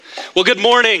Well, good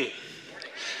morning.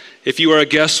 If you are a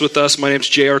guest with us, my name is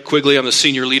J.R. Quigley. I'm the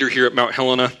senior leader here at Mount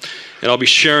Helena, and I'll be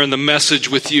sharing the message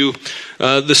with you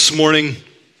this morning.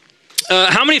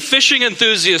 How many fishing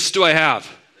enthusiasts do I have?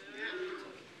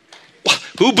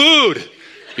 Who booed?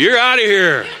 You're out of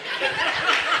here.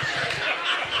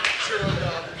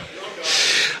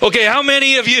 Okay, how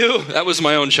many of you, that was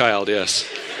my own child, yes.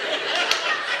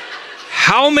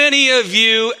 How many of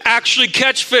you actually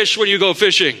catch fish when you go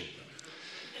fishing?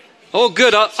 Oh,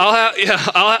 good. I'll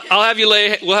have you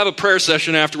we'll have a prayer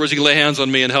session afterwards. You can lay hands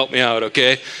on me and help me out,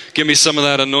 okay? Give me some of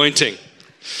that anointing.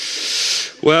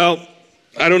 Well,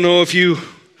 I don't know if you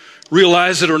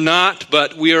realize it or not,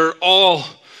 but we are all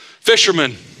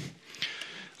fishermen,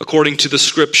 according to the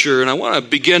scripture. And I want to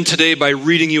begin today by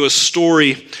reading you a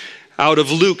story out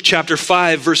of Luke chapter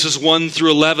 5, verses 1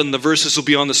 through 11. The verses will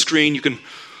be on the screen. You can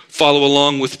follow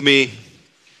along with me.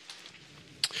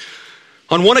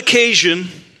 On one occasion,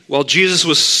 while Jesus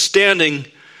was standing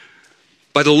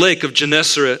by the lake of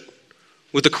Gennesaret,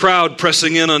 with the crowd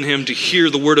pressing in on him to hear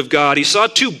the word of God, he saw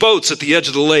two boats at the edge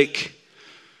of the lake.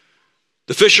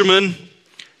 The fishermen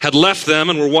had left them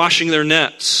and were washing their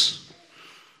nets.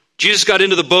 Jesus got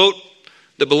into the boat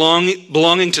that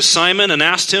belonging to Simon and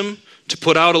asked him to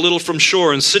put out a little from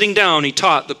shore, and sitting down, he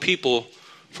taught the people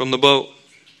from the boat.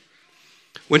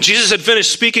 When Jesus had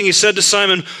finished speaking, he said to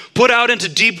Simon, "Put out into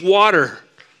deep water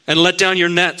and let down your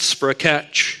nets for a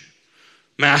catch."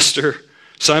 "Master,"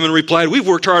 Simon replied, "we've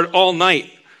worked hard all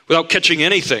night without catching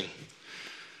anything.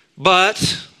 But,"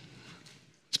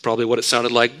 it's probably what it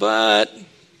sounded like, "but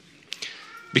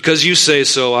because you say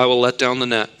so, I will let down the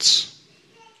nets."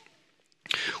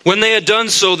 When they had done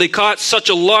so, they caught such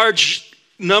a large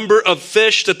number of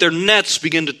fish that their nets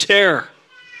began to tear.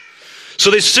 So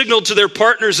they signaled to their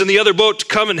partners in the other boat to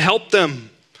come and help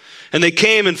them. And they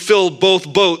came and filled both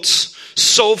boats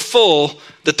so full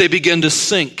that they began to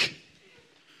sink.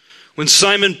 When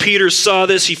Simon Peter saw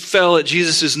this, he fell at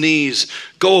Jesus' knees.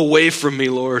 "Go away from me,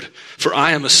 Lord, for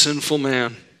I am a sinful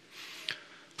man."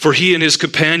 For he and his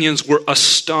companions were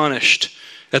astonished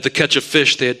at the catch of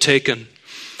fish they had taken.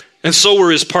 And so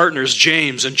were his partners,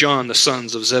 James and John, the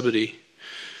sons of Zebedee.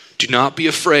 "Do not be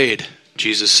afraid,"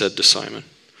 Jesus said to Simon.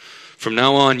 "From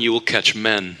now on you will catch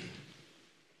men."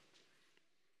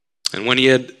 And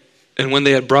when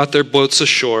they had brought their boats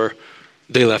ashore,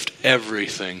 they left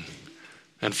everything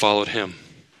and followed him.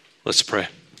 Let's pray.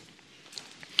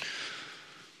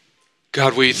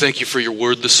 God, we thank you for your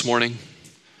word this morning.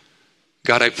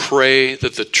 God, I pray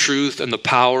that the truth and the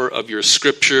power of your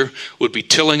scripture would be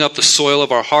tilling up the soil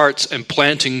of our hearts and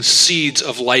planting seeds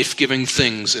of life-giving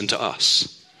things into us.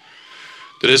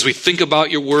 That as we think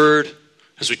about your word,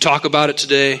 as we talk about it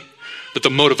today, that the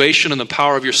motivation and the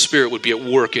power of your spirit would be at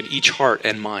work in each heart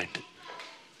and mind.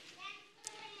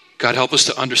 God, help us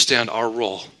to understand our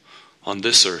role on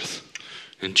this earth.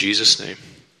 In Jesus' name,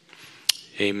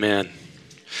 amen.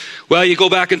 Well, you go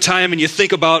back in time and you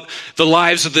think about the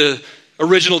lives of the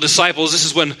original disciples. This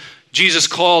is when Jesus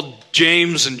called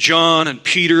James and John and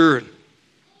Peter, and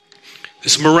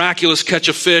this miraculous catch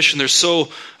of fish, and they're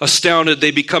so astounded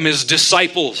they become his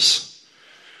disciples.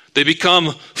 They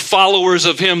become followers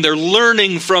of him. They're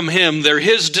learning from him. They're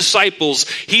his disciples.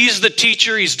 He's the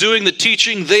teacher. He's doing the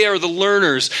teaching. They are the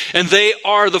learners. And they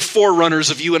are the forerunners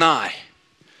of you and I.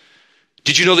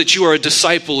 Did you know that you are a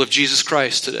disciple of Jesus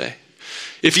Christ today?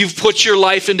 If you've put your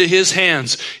life into his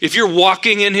hands, if you're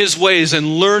walking in his ways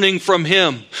and learning from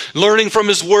him, learning from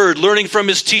his word, learning from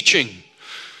his teaching,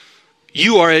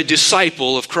 you are a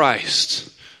disciple of Christ.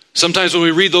 Sometimes when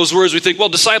we read those words, we think, well,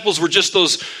 disciples were just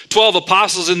those 12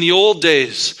 apostles in the old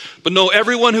days. But no,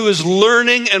 everyone who is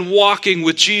learning and walking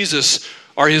with Jesus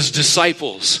are his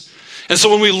disciples. And so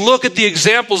when we look at the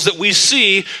examples that we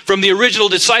see from the original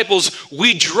disciples,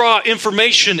 we draw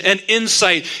information and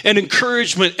insight and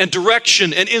encouragement and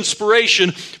direction and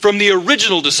inspiration from the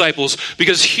original disciples.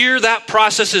 Because here that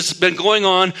process has been going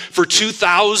on for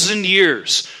 2,000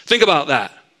 years. Think about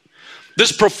that.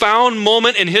 This profound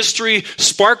moment in history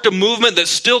sparked a movement that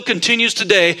still continues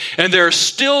today, and there are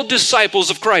still disciples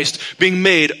of Christ being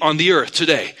made on the earth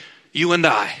today, you and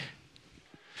I.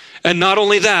 And not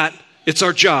only that, it's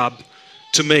our job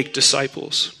to make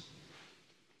disciples.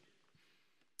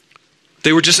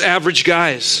 They were just average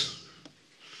guys.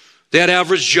 They had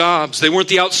average jobs. They weren't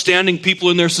the outstanding people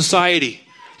in their society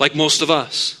like most of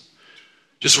us.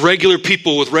 Just regular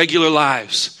people with regular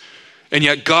lives. And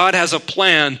yet God has a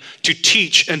plan to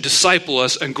teach and disciple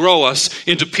us and grow us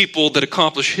into people that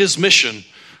accomplish his mission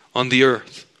on the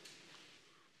earth.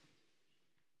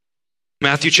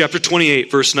 Matthew chapter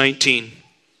 28, verse 19.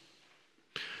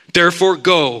 "Therefore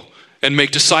go and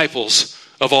make disciples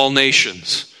of all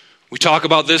nations." We talk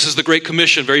about this as the Great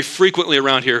Commission very frequently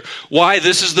around here. Why?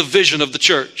 This is the vision of the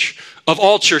church, of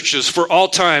all churches, for all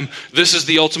time. This is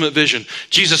the ultimate vision.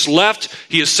 Jesus left,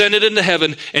 he ascended into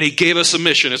heaven, and he gave us a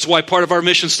mission. It's why part of our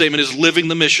mission statement is living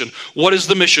the mission. What is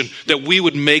the mission? That we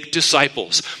would make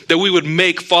disciples, that we would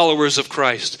make followers of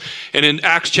Christ. And in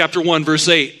Acts chapter 1, verse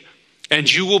 8, and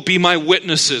you will be my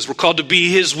witnesses. We're called to be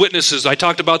his witnesses. I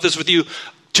talked about this with you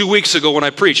 2 weeks ago when I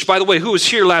preached. By the way, who was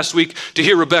here last week to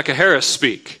hear Rebecca Harris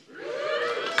speak?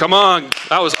 Come on,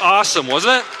 that was awesome,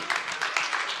 wasn't it?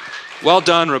 Well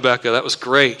done, Rebecca. That was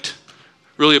great.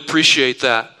 Really appreciate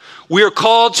that. We are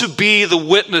called to be the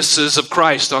witnesses of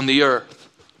Christ on the earth.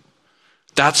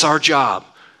 That's our job.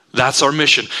 That's our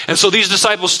mission. And so these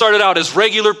disciples started out as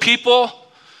regular people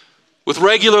with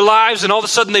regular lives, and all of a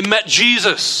sudden they met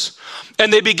Jesus.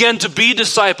 And they began to be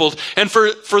discipled. And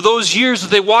for those years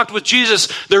that they walked with Jesus,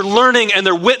 they're learning and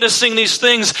they're witnessing these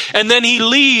things. And then he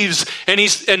leaves,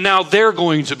 and now they're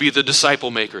going to be the disciple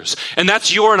makers. And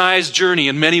that's your and I's journey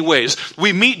in many ways.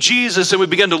 We meet Jesus and we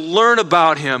begin to learn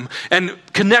about him and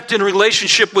connect in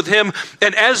relationship with him.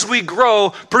 And as we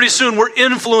grow, pretty soon we're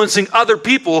influencing other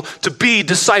people to be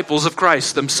disciples of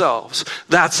Christ themselves.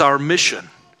 That's our mission.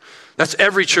 That's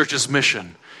every church's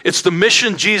mission. It's the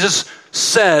mission Jesus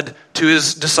said to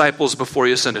his disciples before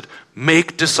he ascended.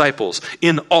 Make disciples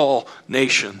in all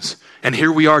nations. And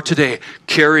here we are today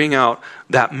carrying out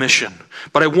that mission.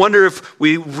 But I wonder if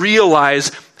we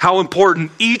realize how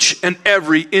important each and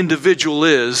every individual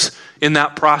is in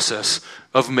that process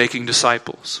of making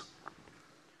disciples.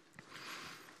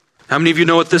 How many of you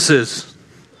know what this is?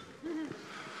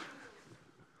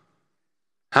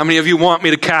 How many of you want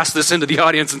me to cast this into the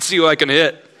audience and see who I can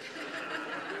hit?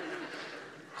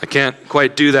 I can't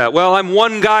quite do that. Well, I'm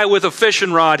one guy with a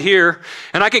fishing rod here,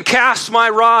 and I can cast my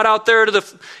rod out there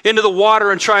into the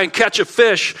water and try and catch a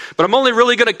fish, but I'm only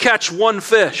really going to catch one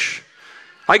fish.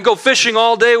 I can go fishing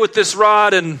all day with this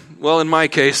rod and, well, in my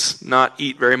case, not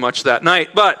eat very much that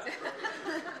night, but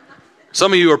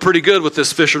some of you are pretty good with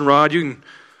this fishing rod.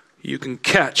 You can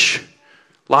catch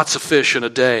lots of fish in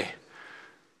a day.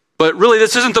 But really,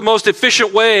 this isn't the most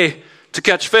efficient way to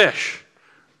catch fish.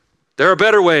 There are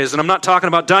better ways, and I'm not talking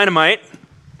about dynamite.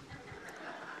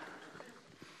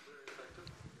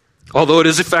 Although it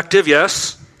is effective,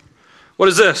 yes. What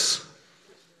is this?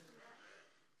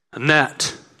 A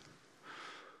net.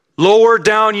 Lower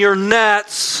down your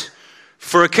nets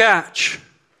for a catch.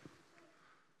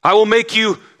 I will make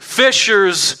you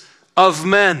fishers of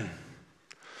men.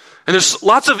 And there's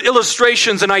lots of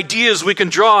illustrations and ideas we can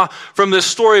draw from this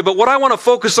story, but what I want to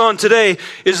focus on today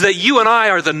is that you and I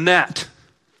are the net.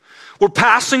 We're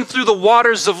passing through the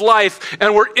waters of life,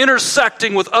 and we're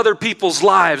intersecting with other people's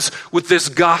lives with this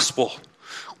gospel,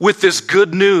 with this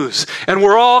good news. And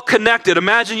we're all connected.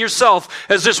 Imagine yourself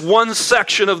as this one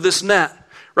section of this net.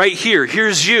 Right here.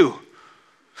 Here's you.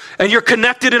 And you're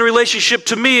connected in relationship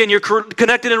to me, and you're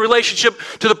connected in relationship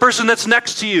to the person that's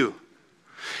next to you.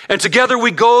 And together we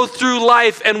go through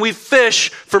life and we fish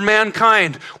for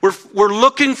mankind. We're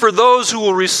looking for those who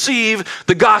will receive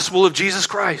the gospel of Jesus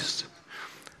Christ.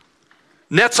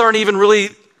 Nets aren't even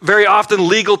really very often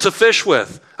legal to fish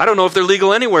with. I don't know if they're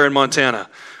legal anywhere in Montana.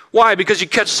 Why? Because you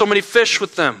catch so many fish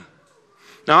with them.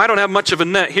 Now, I don't have much of a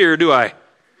net here, do I?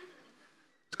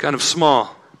 It's kind of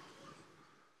small.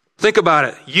 Think about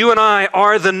it. You and I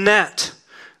are the net.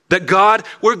 That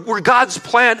we're God's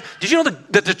plan. Did you know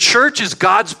that the church is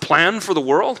God's plan for the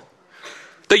world?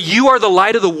 That you are the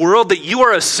light of the world? That you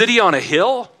are a city on a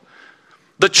hill?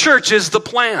 The church is the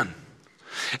plan.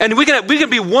 And we can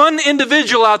be one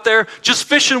individual out there just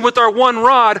fishing with our one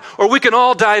rod, or we can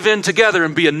all dive in together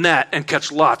and be a net and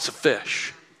catch lots of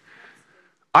fish.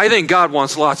 I think God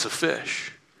wants lots of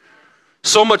fish.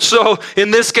 So much so,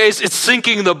 in this case, it's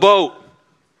sinking the boat.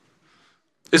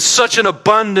 It's such an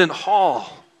abundant haul.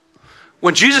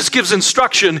 When Jesus gives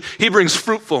instruction, he brings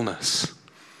fruitfulness.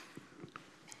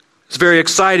 It's very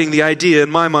exciting, the idea in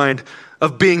my mind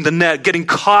of being the net, getting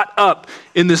caught up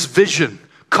in this vision,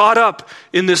 caught up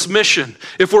in this mission.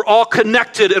 If we're all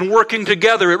connected and working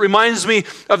together, it reminds me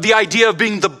of the idea of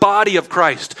being the body of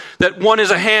Christ, that one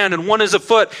is a hand and one is a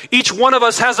foot. Each one of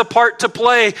us has a part to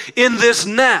play in this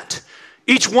net.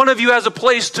 Each one of you has a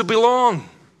place to belong.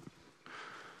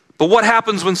 But what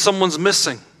happens when someone's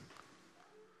missing?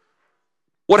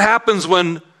 What happens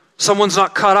when someone's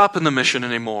not caught up in the mission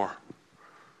anymore?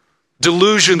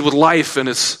 Delusioned with life and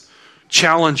its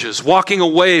challenges, walking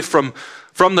away from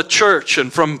the church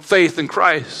and from faith in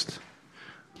Christ.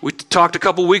 We talked a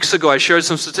couple weeks ago, I shared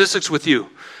some statistics with you.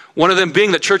 One of them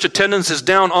being that church attendance is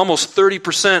down almost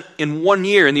 30% in 1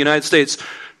 year in the United States.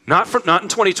 Not in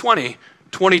 2020,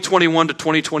 2021 to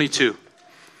 2022.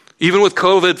 Even with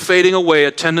COVID fading away,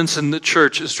 attendance in the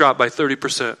church has dropped by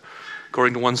 30%,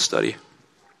 according to one study.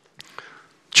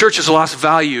 Church has lost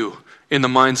value in the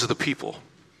minds of the people.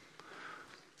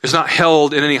 It's not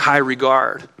held in any high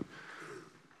regard.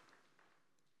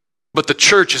 But the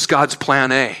church is God's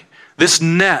plan A. This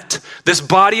net, this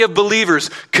body of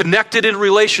believers connected in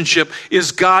relationship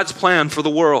is God's plan for the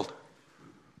world.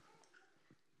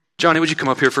 Johnny, would you come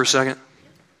up here for a second?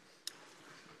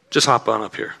 Just hop on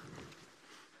up here.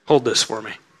 Hold this for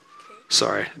me.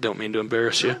 Sorry, I don't mean to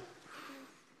embarrass you.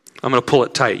 I'm going to pull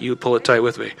it tight. You pull it tight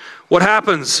with me. What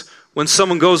happens when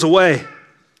someone goes away?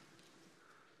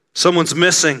 Someone's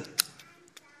missing.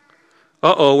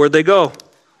 Uh-oh, where'd they go?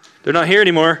 They're not here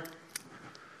anymore.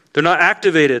 They're not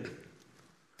activated.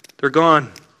 They're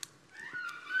gone.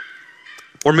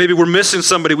 Or maybe we're missing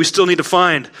somebody we still need to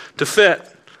find to fit.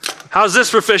 How's this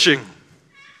for fishing?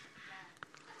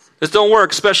 This don't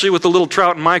work, especially with the little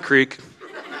trout in my creek.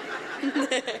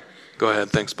 Go ahead.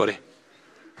 Thanks, buddy.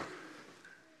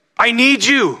 I need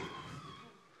you.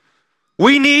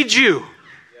 We need you.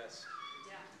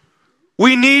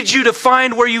 We need you to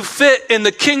find where you fit in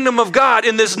the kingdom of God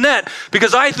in this net,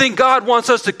 because I think God wants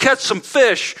us to catch some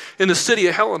fish in the city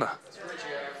of Helena.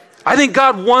 I think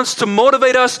God wants to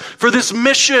motivate us for this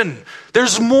mission.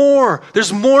 There's more.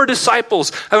 There's more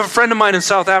disciples. I have a friend of mine in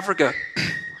South Africa.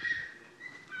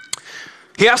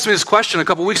 He asked me this question a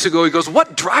couple weeks ago. He goes,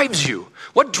 what drives you?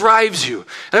 What drives you?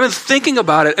 And I've been thinking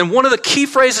about it, and one of the key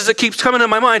phrases that keeps coming to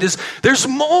my mind is, there's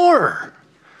more.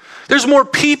 There's more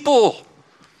people.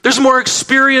 There's more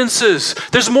experiences.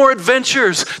 There's more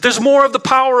adventures. There's more of the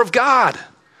power of God.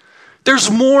 There's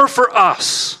more for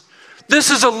us. This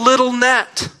is a little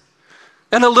net.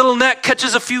 And a little net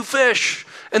catches a few fish.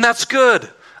 And that's good.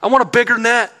 I want a bigger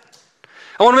net.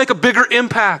 I want to make a bigger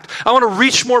impact. I want to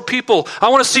reach more people. I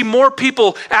want to see more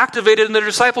people activated in their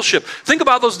discipleship. Think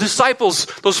about those disciples,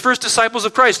 those first disciples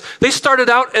of Christ. They started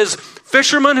out as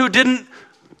fishermen who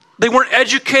they weren't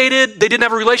educated. They didn't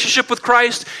have a relationship with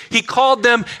Christ. He called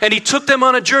them and he took them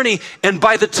on a journey. And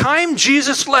by the time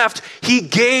Jesus left, he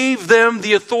gave them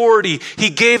the authority. He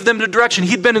gave them the direction.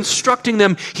 He'd been instructing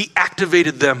them. He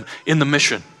activated them in the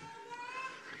mission.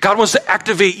 God wants to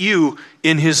activate you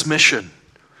in his mission,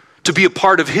 to be a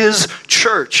part of his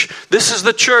church. This is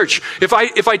the church. If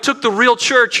I took the real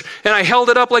church and I held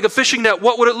it up like a fishing net,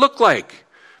 what would it look like?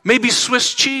 Maybe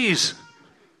Swiss cheese.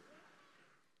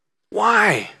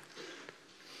 Why?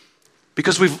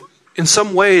 Because in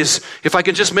some ways, if I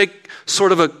can just make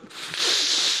sort of a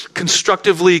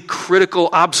constructively critical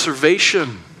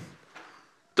observation,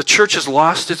 the church has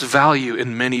lost its value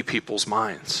in many people's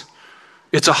minds.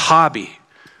 It's a hobby.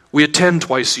 We attend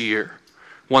twice a year,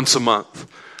 once a month.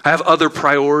 I have other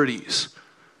priorities.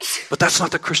 But that's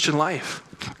not the Christian life.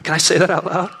 Can I say that out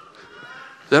loud?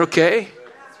 Is that okay?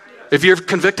 If you're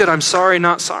convicted, I'm sorry,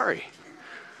 not sorry.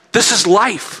 This is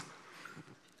life.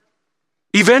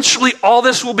 Eventually, all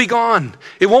this will be gone.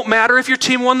 It won't matter if your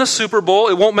team won the Super Bowl.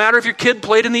 It won't matter if your kid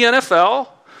played in the NFL.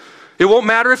 It won't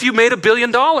matter if you made $1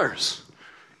 billion.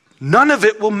 None of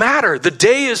it will matter. The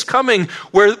day is coming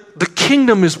where the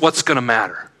kingdom is what's going to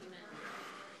matter.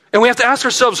 And we have to ask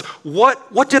ourselves,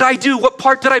 what did I do? What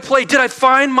part did I play? Did I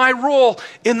find my role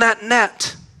in that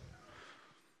net?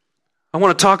 I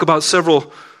want to talk about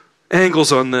several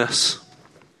angles on this.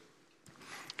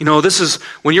 This is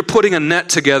when you're putting a net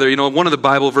together. One of the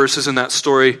Bible verses in that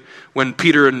story, when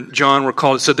Peter and John were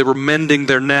called, it said they were mending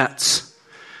their nets.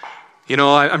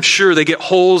 I'm sure they get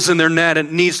holes in their net and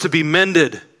it needs to be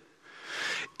mended.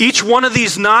 Each one of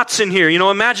these knots in here,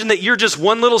 imagine that you're just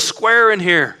one little square in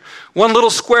here. One little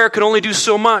square can only do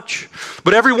so much.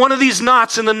 But every one of these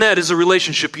knots in the net is a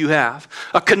relationship you have,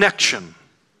 a connection.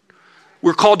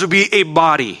 We're called to be a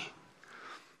body.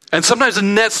 And sometimes the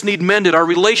nets need mended. Our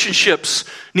relationships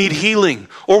need healing.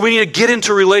 Or we need to get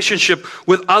into a relationship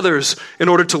with others in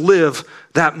order to live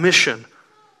that mission.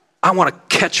 I want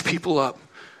to catch people up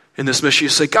in this mission. You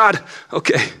say, God,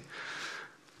 okay,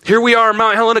 here we are,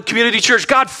 Mount Helena Community Church.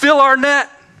 God, fill our net.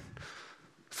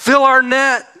 Fill our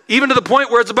net. Even to the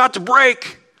point where it's about to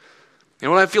break. You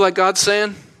know what I feel like God's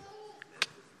saying?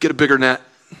 Get a bigger net.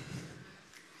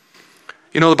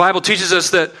 The Bible teaches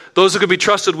us that those who can be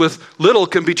trusted with little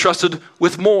can be trusted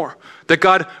with more. That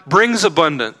God brings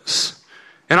abundance.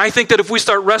 And I think that if we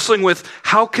start wrestling with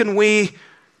how can we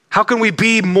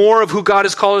be more of who God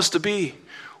has called us to be?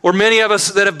 Or many of us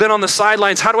that have been on the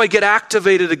sidelines, how do I get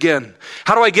activated again?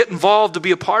 How do I get involved to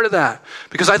be a part of that?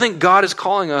 Because I think God is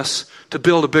calling us to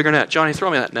build a bigger net. Johnny,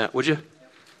 throw me that net, would you?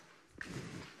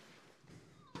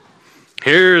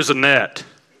 Here's a net.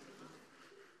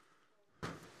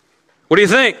 What do you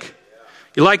think?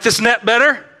 You like this net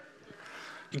better?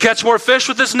 You catch more fish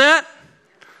with this net?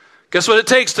 Guess what it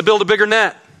takes to build a bigger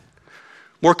net?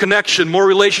 More connection, more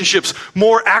relationships,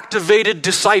 more activated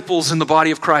disciples in the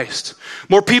body of Christ.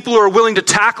 More people who are willing to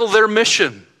tackle their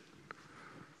mission.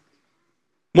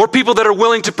 More people that are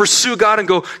willing to pursue God and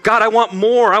go, God, I want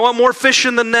more. I want more fish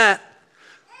in the net.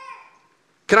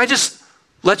 Can I just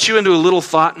let you into a little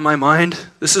thought in my mind?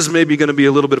 This is maybe going to be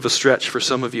a little bit of a stretch for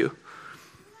some of you.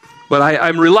 But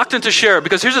I'm reluctant to share it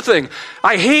because here's the thing.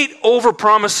 I hate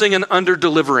over-promising and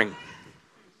under-delivering.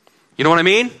 You know what I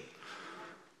mean?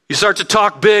 You start to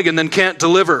talk big and then can't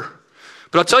deliver.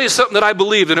 But I'll tell you something that I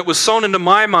believed, and it was sown into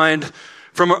my mind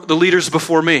from the leaders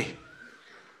before me.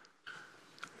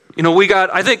 You know,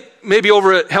 I think maybe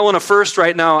over at Helena First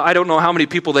right now, I don't know how many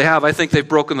people they have. I think they've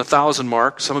broken the 1,000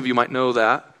 mark. Some of you might know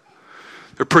that.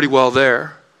 They're pretty well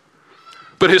there.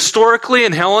 But historically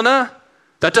in Helena,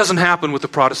 that doesn't happen with the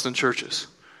Protestant churches.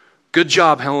 Good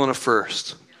job, Helena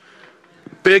First.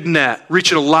 Big net,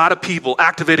 reaching a lot of people,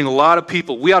 activating a lot of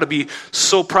people. We ought to be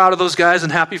so proud of those guys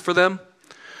and happy for them.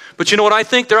 But you know what I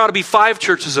think? There ought to be 5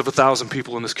 churches of 1,000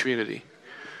 people in this community.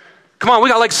 Come on, we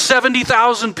got like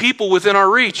 70,000 people within our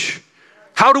reach.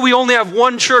 How do we only have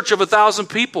one church of 1,000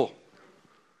 people?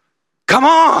 Come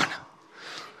on.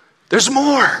 There's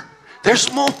more.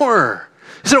 There's more.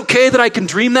 Is it okay that I can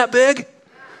dream that big?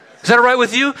 Is that all right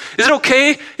with you? Is it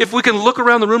okay if we can look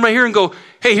around the room right here and go,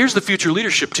 hey, here's the future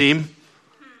leadership team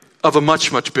of a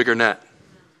much, much bigger net.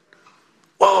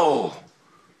 Whoa.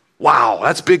 Wow,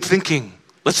 that's big thinking.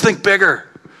 Let's think bigger.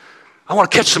 I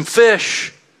want to catch some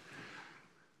fish.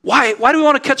 Why do we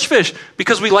want to catch fish?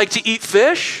 Because we like to eat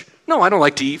fish? No, I don't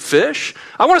like to eat fish.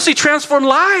 I want to see transformed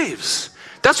lives.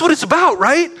 That's what it's about,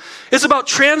 right? It's about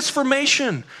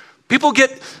transformation. People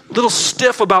get a little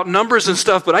stiff about numbers and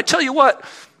stuff, but I tell you what,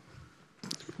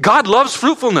 God loves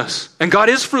fruitfulness, and God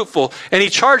is fruitful, and He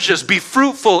charged us, be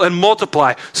fruitful and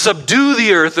multiply, subdue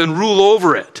the earth and rule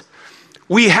over it.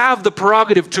 We have the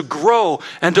prerogative to grow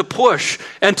and to push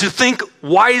and to think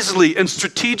wisely and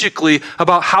strategically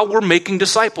about how we're making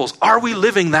disciples. Are we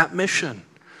living that mission?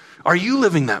 Are you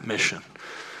living that mission?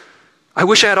 I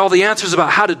wish I had all the answers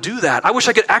about how to do that. I wish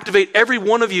I could activate every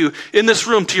one of you in this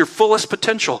room to your fullest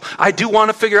potential. I do want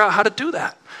to figure out how to do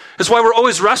that. That's why we're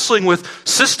always wrestling with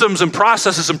systems and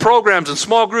processes and programs and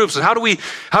small groups and how do we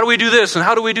do this and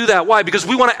how do we do that? Why? Because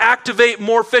we want to activate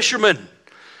more fishermen.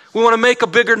 We want to make a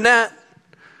bigger net.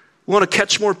 We want to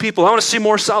catch more people. I want to see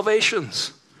more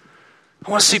salvations. I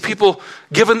want to see people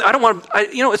given.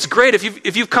 It's great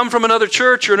if you've come from another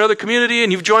church or another community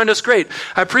and you've joined us, great.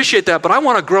 I appreciate that, but I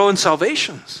want to grow in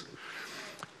salvations.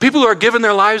 People who are giving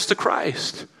their lives to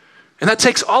Christ. And that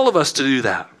takes all of us to do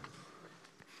that.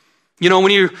 You know,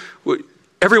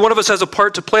 every one of us has a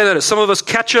part to play in that. Some of us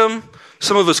catch them,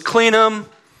 some of us clean them,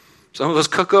 some of us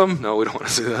cook them. No, we don't want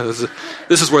to do that.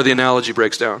 This is where the analogy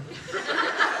breaks down.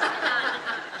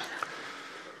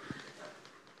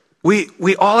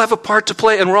 We all have a part to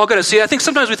play, and we're all going to see. I think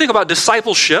sometimes we think about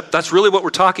discipleship. That's really what we're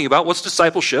talking about. What's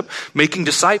discipleship? Making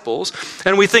disciples.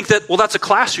 And we think that, well, that's a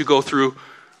class you go through,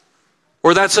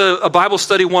 or that's a Bible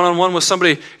study one-on-one with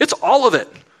somebody. It's all of it.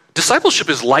 Discipleship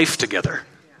is life together.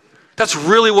 That's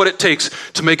really what it takes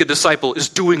to make a disciple, is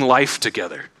doing life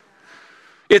together.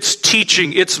 It's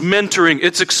teaching, it's mentoring,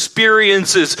 it's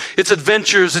experiences, it's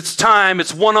adventures, it's time,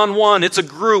 it's one-on-one, it's a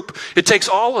group. It takes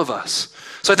all of us.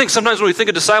 So I think sometimes when we think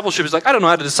of discipleship, it's like, I don't know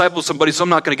how to disciple somebody, so I'm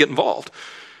not going to get involved.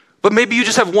 But maybe you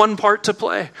just have one part to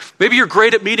play. Maybe you're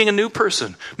great at meeting a new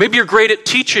person. Maybe you're great at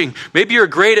teaching. Maybe you're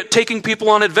great at taking people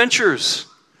on adventures.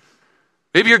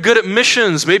 Maybe you're good at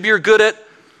missions. Maybe you're good at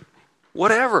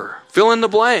whatever. Fill in the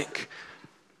blank.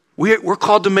 We're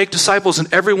called to make disciples,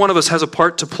 and every one of us has a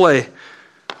part to play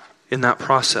in that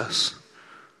process.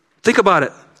 Think about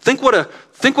it. Think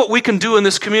what we can do in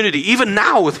this community, even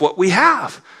now with what we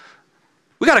have.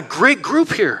 We got a great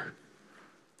group here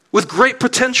with great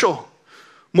potential,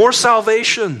 more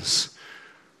salvations.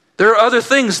 There are other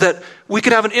things that we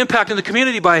can have an impact in the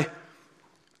community by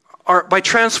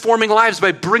transforming lives,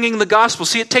 by bringing the gospel.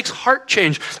 See, it takes heart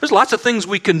change. There's lots of things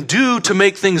we can do to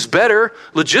make things better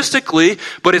logistically,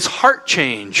 but it's heart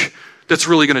change that's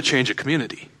really going to change a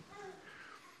community.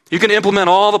 You can implement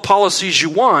all the policies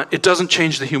you want. It doesn't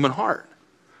change the human heart.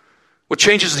 What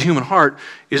changes the human heart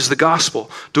is the gospel.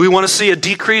 Do we want to see a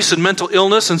decrease in mental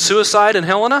illness and suicide in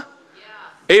Helena?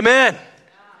 Yeah. Amen. Yeah.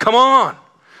 Come on.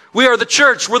 We are the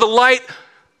church. We're the light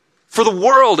for the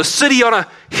world, a city on a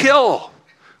hill.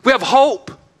 We have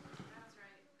hope.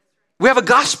 We have a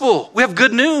gospel. We have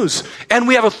good news. And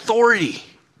we have authority.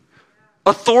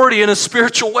 Authority in a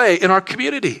spiritual way in our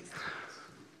community.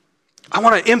 I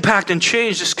want to impact and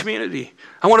change this community.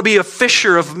 I want to be a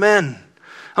fisher of men.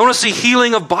 I want to see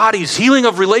healing of bodies, healing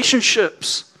of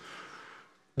relationships,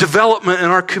 development in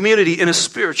our community in a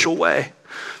spiritual way.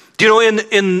 Do you know,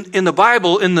 in the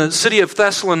Bible, in the city of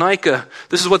Thessalonica,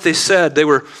 this is what they said. They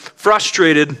were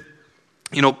frustrated.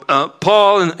 You know,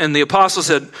 Paul and the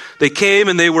apostles they came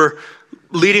and they were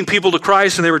leading people to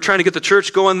Christ and they were trying to get the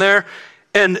church going there.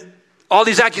 And all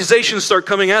these accusations start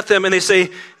coming at them and they say,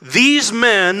 these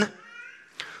men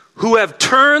who have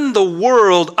turned the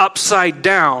world upside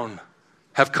down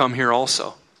have come here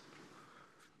also.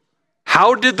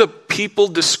 How did the people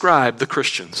describe the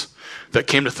Christians that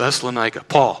came to Thessalonica?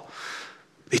 Paul,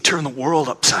 they turned the world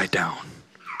upside down.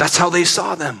 That's how they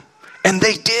saw them. And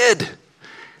they did.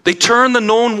 They turned the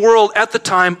known world at the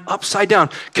time upside down.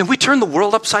 Can we turn the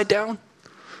world upside down?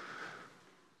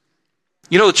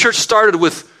 You know, the church started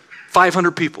with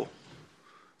 500 people.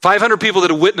 500 people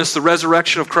that have witnessed the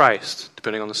resurrection of Christ,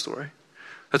 depending on the story.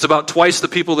 That's about twice the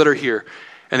people that are here.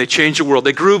 And they changed the world.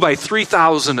 They grew by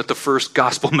 3,000 at the first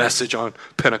gospel message on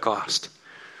Pentecost.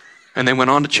 And they went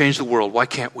on to change the world. Why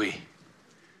can't we?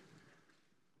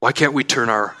 Why can't we turn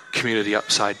our community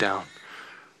upside down?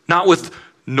 Not with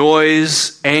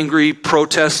noise, angry,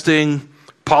 protesting,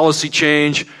 policy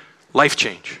change, life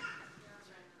change.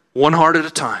 One heart at a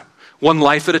time. One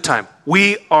life at a time.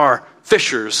 We are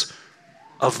fishers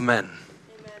of men.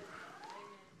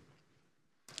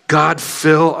 God,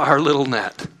 fill our little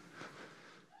net.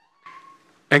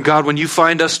 And God, when you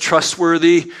find us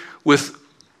trustworthy with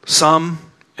some,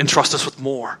 entrust us with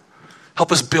more.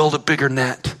 Help us build a bigger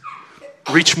net.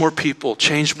 Reach more people.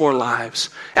 Change more lives.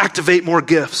 Activate more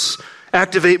gifts.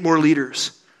 Activate more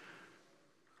leaders.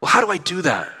 Well, how do I do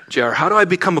that, JR? How do I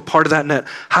become a part of that net?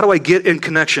 How do I get in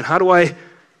connection? How do I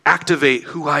activate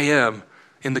who I am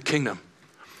in the kingdom?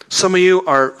 Some of you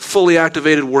are fully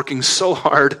activated, working so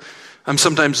hard. I'm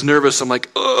sometimes nervous. I'm like,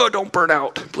 oh, don't burn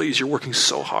out. Please, you're working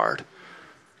so hard.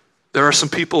 There are some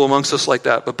people amongst us like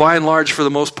that. But by and large, for the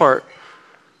most part,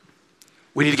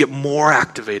 we need to get more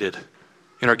activated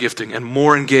in our gifting and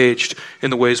more engaged in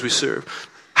the ways we serve.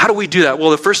 How do we do that? Well,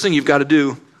 the first thing you've got to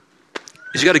do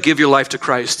is you've got to give your life to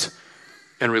Christ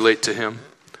and relate to Him.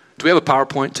 Do we have a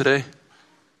PowerPoint today?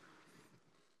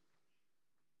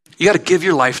 You got to give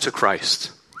your life to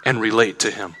Christ and relate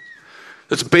to Him.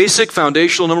 That's basic,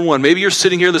 foundational, number one. Maybe you're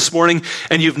sitting here this morning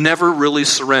and you've never really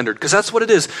surrendered, because that's what it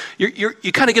is.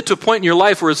 You kind of get to a point in your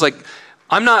life where it's like,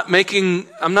 I'm not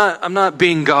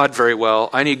being God very well.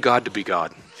 I need God to be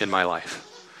God in my life.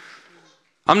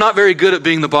 I'm not very good at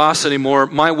being the boss anymore.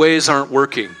 My ways aren't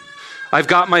working. I've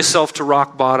got myself to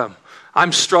rock bottom.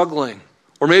 I'm struggling.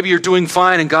 Or maybe you're doing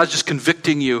fine and God's just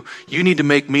convicting you. You need to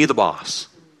make me the boss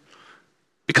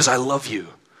because I love you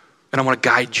and I want to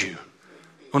guide you.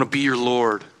 I want to be your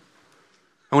Lord.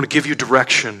 I want to give you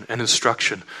direction and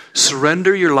instruction.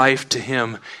 Surrender your life to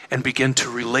Him and begin to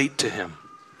relate to Him.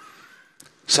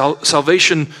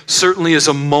 Salvation certainly is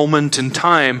a moment in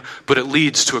time, but it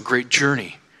leads to a great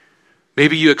journey.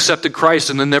 Maybe you accepted Christ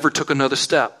and then never took another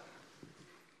step.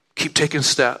 Keep taking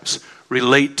steps.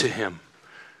 Relate to Him.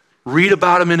 Read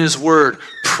about Him in His Word.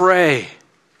 Pray.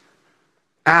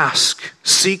 Ask.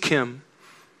 Seek Him.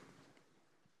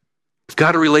 You've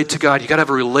got to relate to God. You've got to have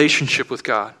a relationship with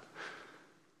God.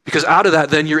 Because out of that,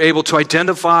 then you're able to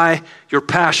identify your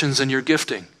passions and your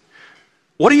gifting.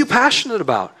 What are you passionate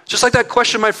about? Just like that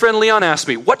question my friend Leon asked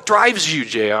me. What drives you,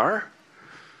 JR?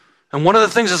 And one of the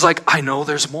things is like, I know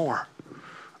there's more.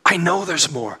 I know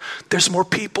there's more. There's more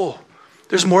people.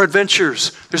 There's more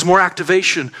adventures. There's more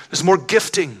activation. There's more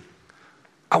gifting.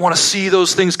 I want to see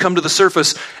those things come to the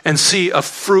surface and see a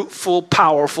fruitful,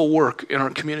 powerful work in our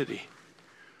community.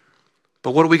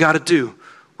 But what do we got to do?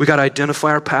 We got to identify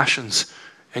our passions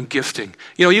and gifting.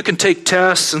 You know, you can take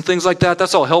tests and things like that.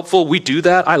 That's all helpful. We do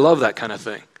that. I love that kind of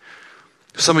thing.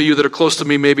 Some of you that are close to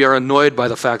me maybe are annoyed by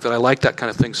the fact that I like that kind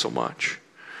of thing so much.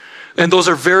 And those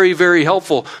are very, very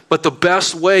helpful. But the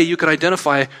best way you can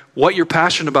identify what you're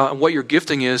passionate about and what your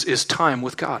gifting is time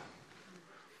with God.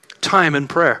 Time in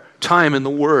prayer. Time in the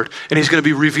Word. And He's going to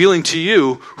be revealing to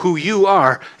you who you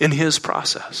are in His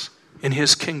process, in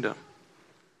His kingdom.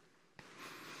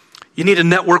 You need to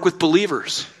network with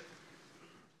believers.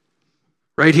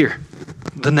 Right here.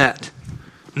 The net.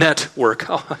 Network.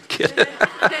 Oh, I get it.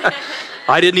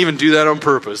 I didn't even do that on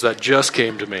purpose. That just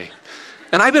came to me.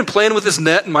 And I've been playing with this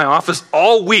net in my office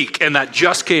all week, and that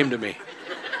just came to me.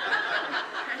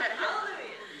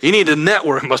 You need to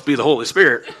network. It must be the Holy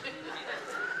Spirit.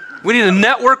 We need to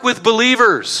network with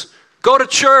believers. Go to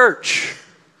church.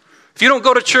 If you don't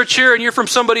go to church here and you're from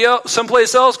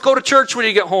someplace else, go to church when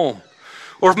you get home.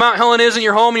 Or if Mount Helen isn't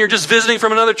your home and you're just visiting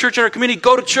from another church in our community,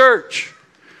 go to church.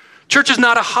 Church is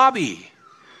not a hobby.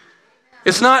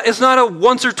 It's not a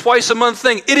once or twice a month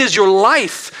thing. It is your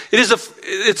life.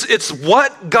 It's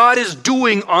what God is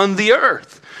doing on the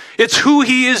earth. It's who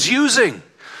he is using.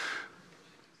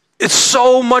 It's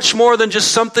so much more than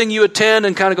just something you attend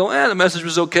and kind of go, the message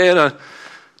was okay.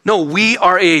 No, we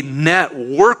are a net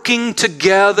working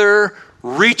together,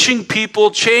 reaching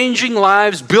people, changing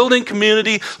lives, building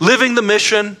community, living the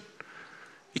mission.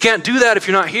 You can't do that if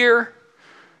you're not here.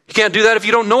 You can't do that if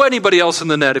you don't know anybody else in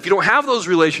the net, if you don't have those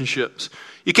relationships.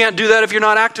 You can't do that if you're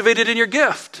not activated in your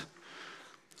gift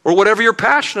or whatever you're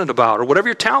passionate about or whatever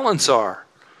your talents are.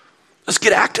 Let's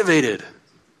get activated.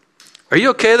 Are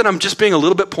you okay that I'm just being a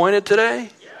little bit pointed today?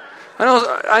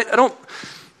 I don't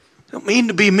mean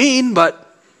to be mean,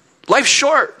 but life's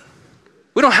short.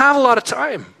 We don't have a lot of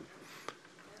time.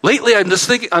 Lately, I'm just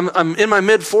thinking, I'm in my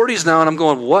mid-40s now, and I'm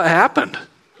going, what happened?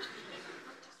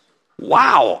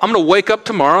 Wow, I'm going to wake up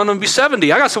tomorrow and I'm going to be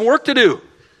 70. I got some work to do.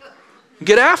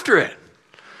 Get after it.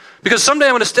 Because someday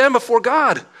I'm going to stand before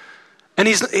God. And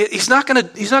he's not going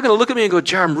to look at me and go,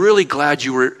 Jared, I'm really glad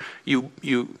you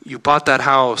bought that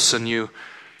house and your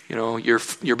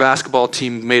basketball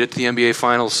team made it to the NBA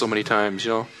finals so many times,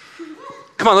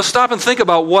 Come on, let's stop and think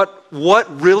about what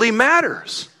really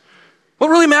matters. What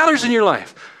really matters in your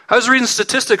life? I was reading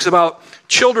statistics about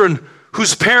children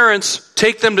whose parents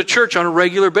take them to church on a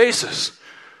regular basis.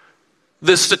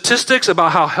 The statistics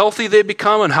about how healthy they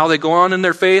become and how they go on in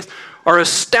their faith are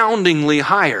astoundingly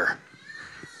higher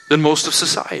than most of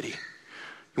society.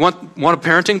 You want a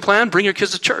parenting plan? Bring your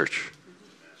kids to church.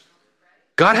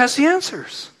 God has the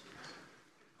answers.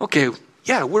 Okay,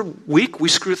 yeah, we're weak. We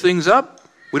screw things up.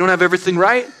 We don't have everything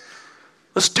right.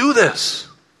 Let's do this.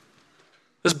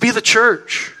 Let's be the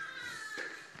church.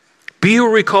 Be who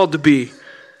we're called to be.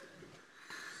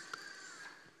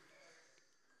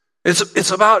 It's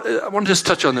about, I want to just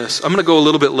touch on this. I'm going to go a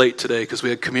little bit late today because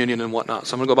we had communion and whatnot.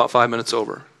 So I'm going to go about 5 minutes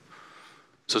over.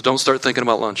 So don't start thinking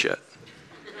about lunch yet.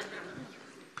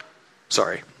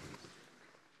 Sorry.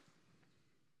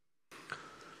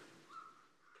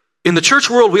 In the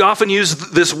church world, we often use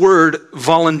this word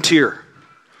volunteer.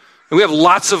 And we have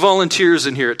lots of volunteers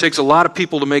in here. It takes a lot of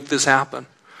people to make this happen.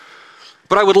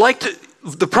 But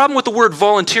the problem with the word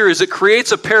volunteer is it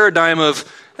creates a paradigm of,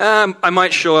 I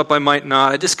might show up, I might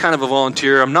not. I'm just kind of a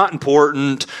volunteer. I'm not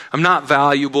important. I'm not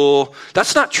valuable.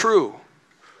 That's not true.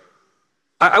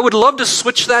 I would love to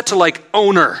switch that to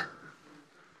owner.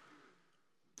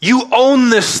 You own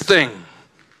this thing.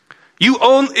 You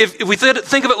own, if we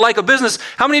think of it like a business,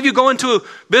 how many of you go into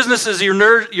businesses, you're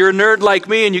a nerd like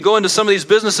me, and you go into some of these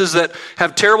businesses that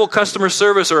have terrible customer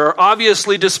service or are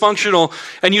obviously dysfunctional,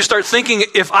 and you start thinking,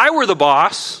 if I were the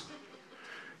boss,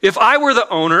 if I were the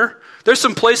owner, there's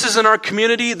some places in our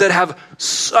community that have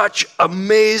such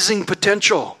amazing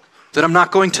potential that I'm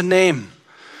not going to name.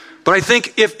 But I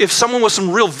think if someone with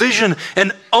some real vision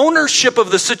and ownership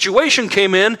of the situation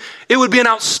came in, it would be an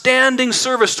outstanding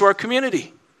service to our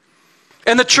community.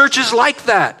 And the church is like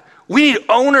that. We need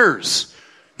owners,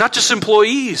 not just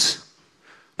employees,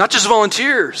 not just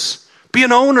volunteers. Be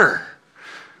an owner.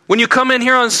 When you come in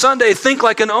here on Sunday, think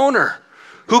like an owner.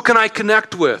 Who can I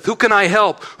connect with? Who can I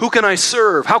help? Who can I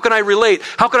serve? How can I relate?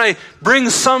 How can I bring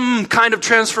some kind of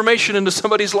transformation into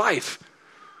somebody's life?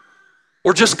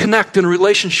 Or just connect in a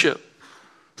relationship.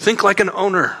 Think like an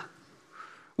owner.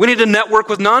 We need to network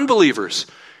with non-believers.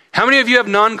 How many of you have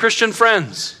non-Christian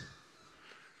friends?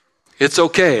 It's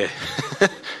okay.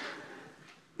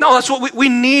 No, that's what we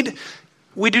need.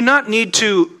 We do not need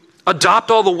to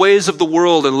adopt all the ways of the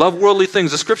world and love worldly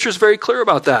things. The scripture is very clear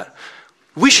about that.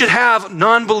 We should have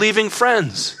non-believing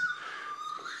friends.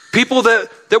 People that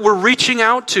we're reaching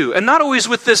out to. And not always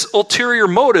with this ulterior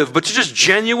motive, but to just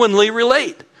genuinely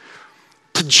relate.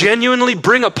 To genuinely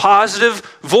bring a positive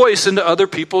voice into other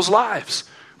people's lives.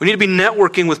 We need to be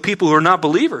networking with people who are not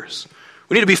believers.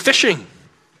 We need to be fishing.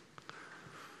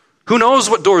 Who knows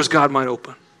what doors God might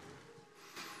open?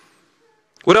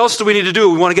 What else do we need to do?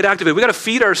 We want to get activated. We got to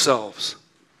feed ourselves.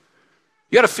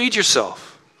 You got to feed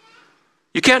yourself.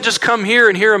 You can't just come here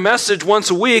and hear a message once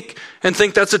a week and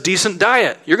think that's a decent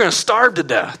diet. You're going to starve to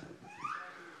death.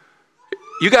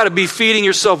 You got to be feeding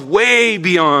yourself way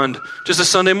beyond just a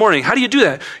Sunday morning. How do you do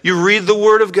that? You read the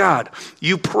Word of God.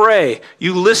 You pray.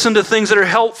 You listen to things that are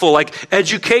helpful, like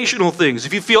educational things.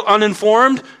 If you feel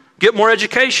uninformed, get more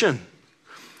education.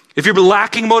 If you're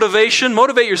lacking motivation,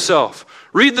 motivate yourself.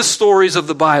 Read the stories of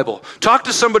the Bible. Talk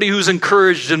to somebody who's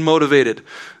encouraged and motivated.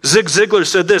 Zig Ziglar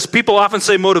said this, people often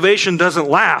say motivation doesn't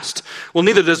last. Well,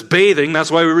 neither does bathing.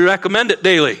 That's why we recommend it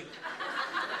daily.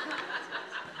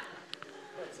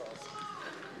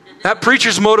 That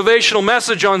preacher's motivational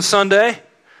message on Sunday,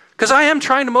 because I am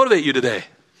trying to motivate you today.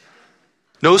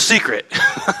 No secret.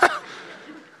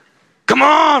 Come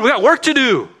on, we got work to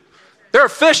do. There are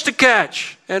fish to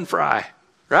catch and fry,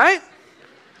 right?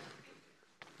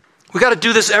 We got to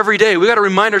do this every day. We got to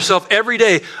remind ourselves every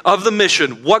day of the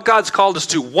mission, what God's called us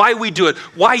to, why we do it,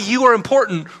 why you are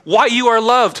important, why you are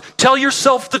loved. Tell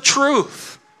yourself the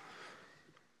truth.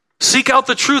 Seek out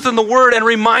the truth in the Word and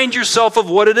remind yourself of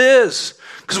what it is.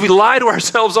 Because we lie to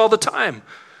ourselves all the time.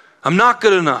 I'm not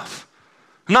good enough.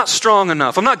 I'm not strong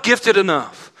enough. I'm not gifted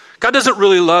enough. God doesn't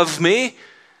really love me.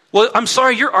 Well, I'm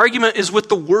sorry, your argument is with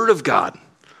the Word of God.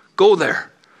 Go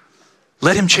there.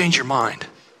 Let Him change your mind.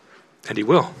 And He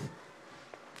will.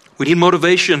 We need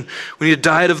motivation. We need a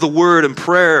diet of the Word and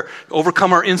prayer,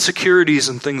 overcome our insecurities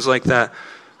and things like that.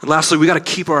 And lastly, we got to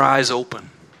keep our eyes open.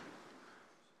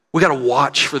 We got to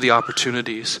watch for the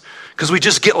opportunities. Because we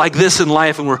just get like this in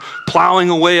life and we're plowing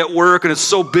away at work and it's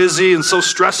so busy and so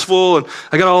stressful and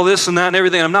I got all this and that and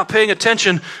everything. I'm not paying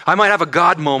attention. I might have a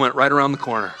God moment right around the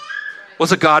corner.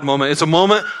 What's a God moment? It's a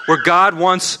moment where God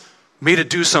wants me to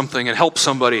do something and help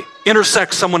somebody,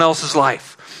 intersect someone else's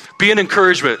life, be an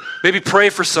encouragement, maybe pray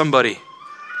for somebody.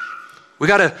 We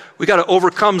gotta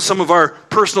overcome some of our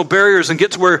personal barriers and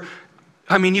get to where,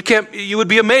 you would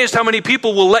be amazed how many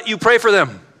people will let you pray for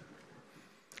them.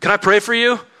 Can I pray for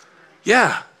you?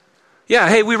 Yeah.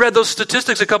 Hey, we read those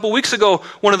statistics a couple weeks ago.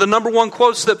 One of the number one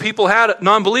quotes that people had,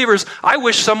 non-believers, I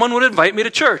wish someone would invite me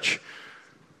to church.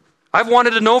 I've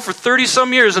wanted to know for 30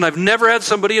 some years and I've never had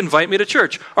somebody invite me to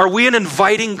church. Are we an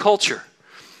inviting culture?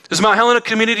 Is Mount Helena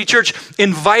Community Church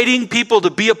inviting people to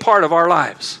be a part of our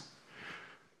lives?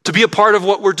 To be a part of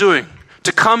what we're doing?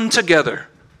 To come together?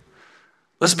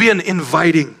 Let's be an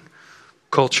inviting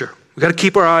culture. We've got to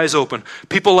keep our eyes open.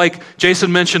 People like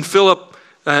Jason mentioned Philip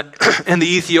and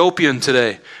the Ethiopian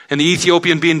today. And the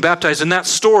Ethiopian being baptized. In that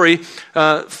story,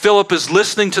 Philip is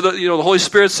listening to the Holy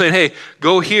Spirit saying, hey,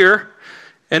 go here.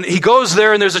 And he goes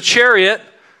there and there's a chariot.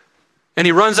 And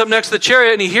he runs up next to the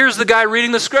chariot and he hears the guy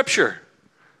reading the scripture.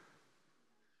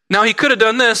 Now he could have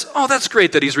done this. Oh, that's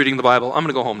great that he's reading the Bible. I'm going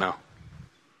to go home now.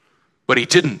 But he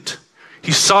didn't.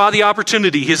 He saw the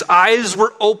opportunity. His eyes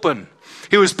were open.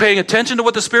 He was paying attention to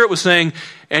what the Spirit was saying,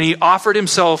 and he offered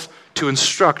himself to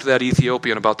instruct that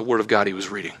Ethiopian about the Word of God he was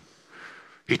reading.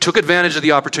 He took advantage of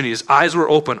the opportunity. His eyes were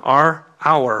open. Are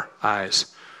our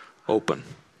eyes open?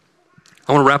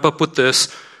 I want to wrap up with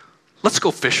this. Let's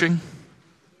go fishing.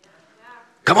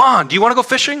 Come on, do you want to go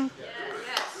fishing?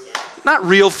 Not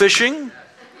real fishing.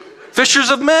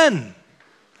 Fishers of men.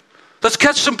 Let's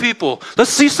catch some people. Let's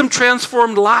see some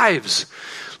transformed lives.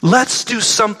 Let's do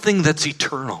something that's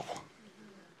eternal.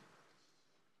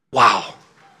 Wow.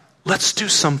 Let's do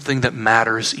something that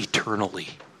matters eternally,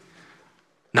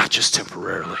 not just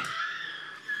temporarily.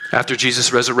 After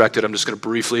Jesus resurrected, I'm just going to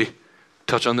briefly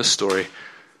touch on this story.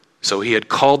 So he had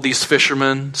called these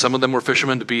fishermen, some of them were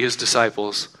fishermen, to be his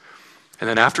disciples. And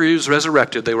then after he was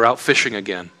resurrected, they were out fishing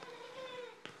again.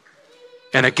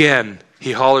 And again,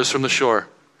 he hollers from the shore,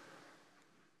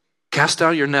 cast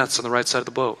down your nets on the right side of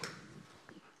the boat.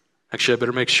 Actually, I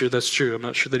better make sure that's true. I'm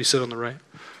not sure that he said on the right.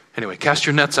 Anyway, cast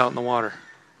your nets out in the water.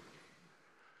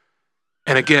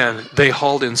 And again, they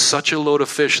hauled in such a load of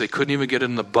fish, they couldn't even get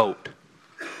in the boat.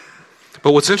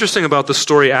 But what's interesting about the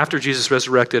story after Jesus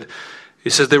resurrected, he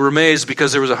says they were amazed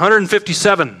because there was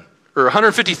 157 or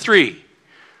 153.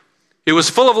 It was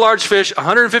full of large fish,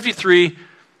 153,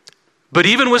 but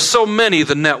even with so many,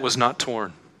 the net was not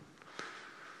torn.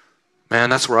 Man,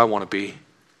 that's where I want to be.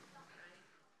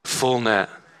 Full net,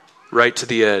 right to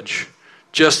the edge,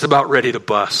 just about ready to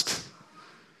bust.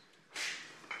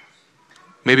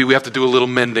 Maybe we have to do a little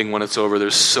mending when it's over.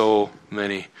 There's so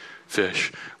many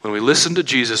fish. When we listen to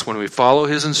Jesus, when we follow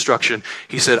his instruction,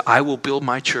 he said, I will build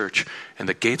my church and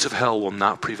the gates of hell will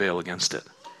not prevail against it.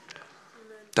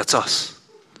 That's us.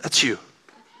 That's you.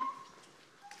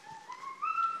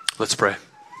 Let's pray.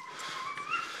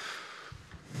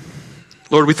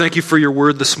 Lord, we thank you for your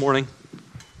word this morning.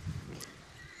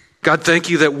 God, thank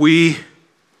you that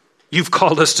you've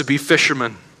called us to be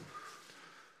fishermen.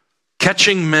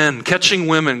 Catching men, catching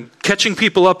women, catching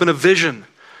people up in a vision,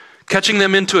 catching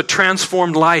them into a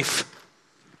transformed life,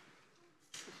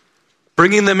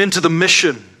 bringing them into the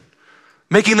mission,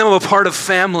 making them a part of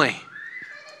family,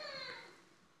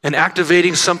 and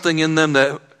activating something in them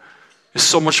that is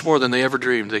so much more than they ever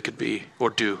dreamed they could be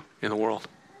or do in the world.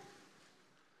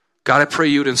 God, I pray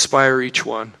you'd inspire each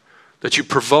one, that you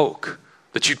provoke,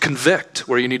 that you convict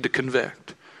where you need to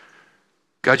convict.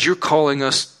 God, you're calling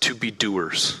us to be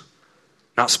doers,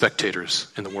 not spectators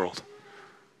in the world.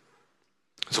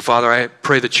 So, Father, I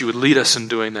pray that you would lead us in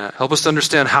doing that. Help us to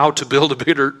understand how to build a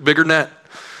bigger net,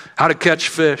 how to catch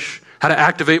fish, how to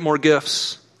activate more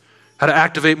gifts, how to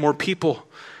activate more people,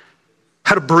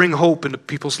 how to bring hope into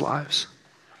people's lives.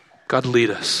 God, lead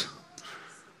us.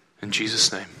 In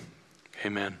Jesus' name,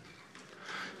 amen.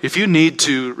 If you need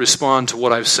to respond to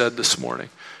what I've said this morning,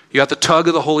 you got the tug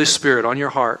of the Holy Spirit on your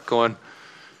heart going,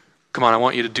 come on, I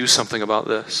want you to do something about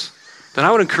this, then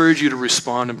I would encourage you to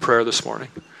respond in prayer this morning.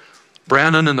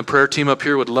 Brandon and the prayer team up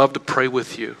here would love to pray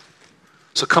with you.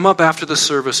 So come up after the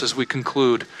service as we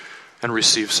conclude and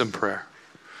receive some prayer.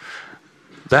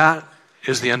 That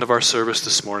is the end of our service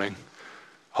this morning.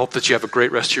 I hope that you have a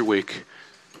great rest of your week,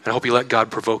 and I hope you let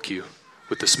God provoke you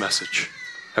with this message.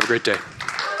 Have a great day.